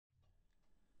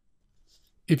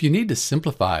If you need to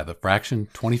simplify the fraction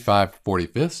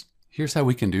 25/45, here's how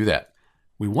we can do that.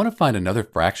 We want to find another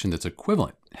fraction that's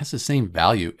equivalent. It has the same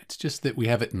value, it's just that we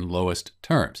have it in lowest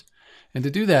terms. And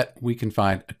to do that, we can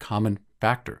find a common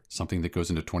factor, something that goes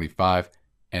into 25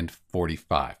 and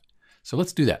 45. So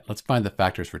let's do that. Let's find the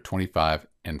factors for 25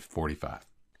 and 45.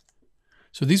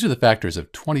 So these are the factors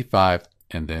of 25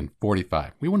 and then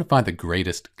 45. We want to find the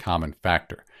greatest common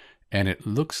factor. And it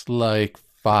looks like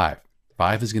 5.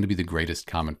 5 is going to be the greatest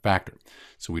common factor.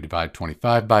 So we divide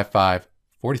 25 by 5,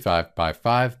 45 by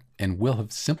 5, and we'll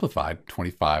have simplified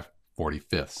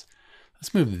 25/45.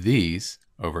 Let's move these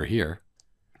over here.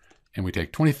 And we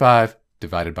take 25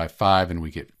 divided by 5 and we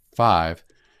get 5.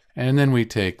 And then we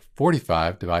take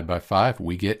 45 divided by 5,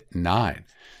 we get 9.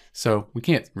 So we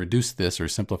can't reduce this or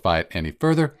simplify it any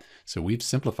further. So we've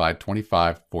simplified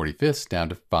 25/45 down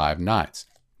to 5/9.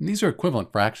 And these are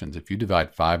equivalent fractions. If you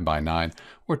divide 5 by 9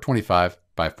 or 25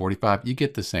 by 45, you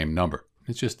get the same number.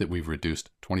 It's just that we've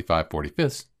reduced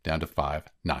 25/45 down to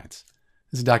 5/9.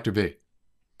 This is Dr. B.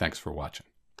 Thanks for watching.